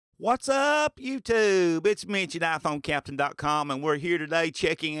What's up, YouTube? It's Mitch at iPhonecaptain.com, and we're here today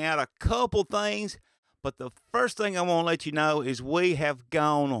checking out a couple things. But the first thing I want to let you know is we have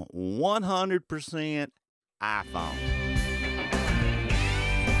gone 100% iPhone.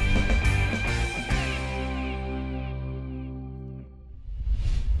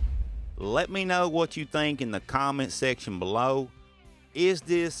 Let me know what you think in the comment section below. Is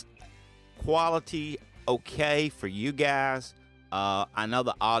this quality okay for you guys? I know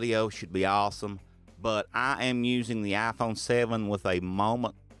the audio should be awesome, but I am using the iPhone 7 with a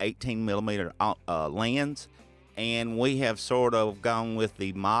Moment 18mm lens, and we have sort of gone with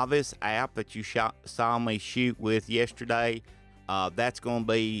the Mavis app that you saw me shoot with yesterday. That's going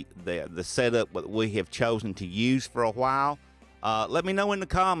to be the setup that we have chosen to use for a while. Let me know in the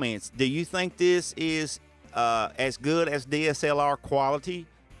comments, do you think this is as good as DSLR quality?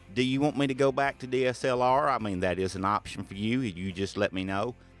 Do you want me to go back to DSLR? I mean, that is an option for you. You just let me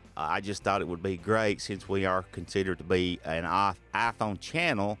know. I just thought it would be great since we are considered to be an iPhone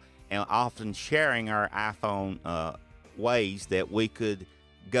channel and often sharing our iPhone ways that we could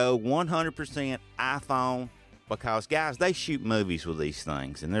go 100% iPhone, because, guys, they shoot movies with these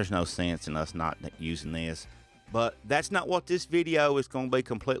things, and there's no sense in us not using this. But that's not what this video is going to be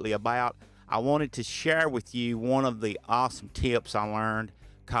completely about. I wanted to share with you one of the awesome tips I learned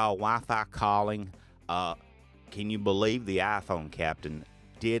called Wi-Fi Calling. Can you believe the iPhone Captain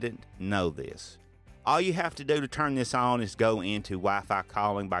didn't know this? All you have to do to turn this on is go into Wi-Fi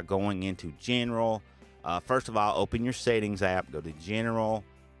Calling by going into General. First of all, open your Settings app, go to General,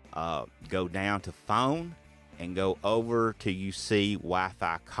 go down to Phone, and go over to you see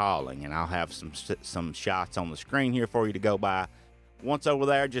Wi-Fi Calling. And I'll have some shots on the screen here for you to go by. Once over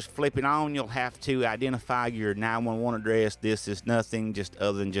there, just flip it on. You'll have to identify your 911 address. This is nothing just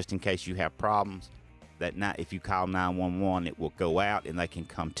other than just in case you have problems. If you call 911, it will go out and they can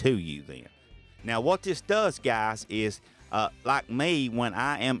come to you then. Now, what this does, guys, is like me, when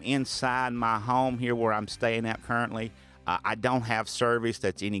I am inside my home here where I'm staying at currently, I don't have service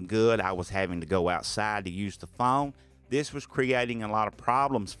that's any good. I was having to go outside to use the phone. This was creating a lot of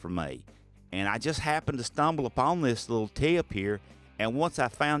problems for me. And I just happened to stumble upon this little tip here. And once I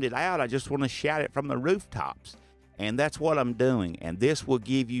found it out, I just want to shout it from the rooftops. And that's what I'm doing. And this will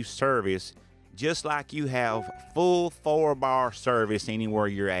give you service just like you have full 4-bar service anywhere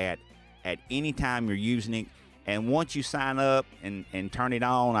you're at any time you're using it. And once you sign up and turn it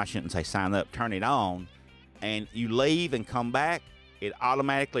on, I shouldn't say sign up, turn it on, and you leave and come back, it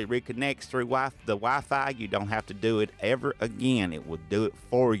automatically reconnects through the Wi-Fi. You don't have to do it ever again. It will do it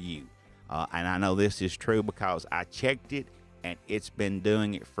for you. And I know this is true because I checked it, and it's been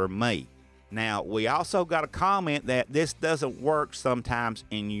doing it for me. Now, we also got a comment that this doesn't work sometimes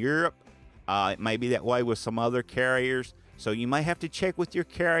in Europe. It may be that way with some other carriers, so you may have to check with your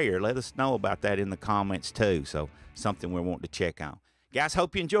carrier. Let us know about that in the comments too. So something we're wanting to check on. Guys,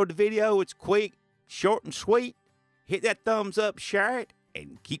 hope you enjoyed the video. It's quick, short, and sweet. Hit that thumbs up, share it,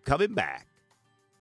 and keep coming back.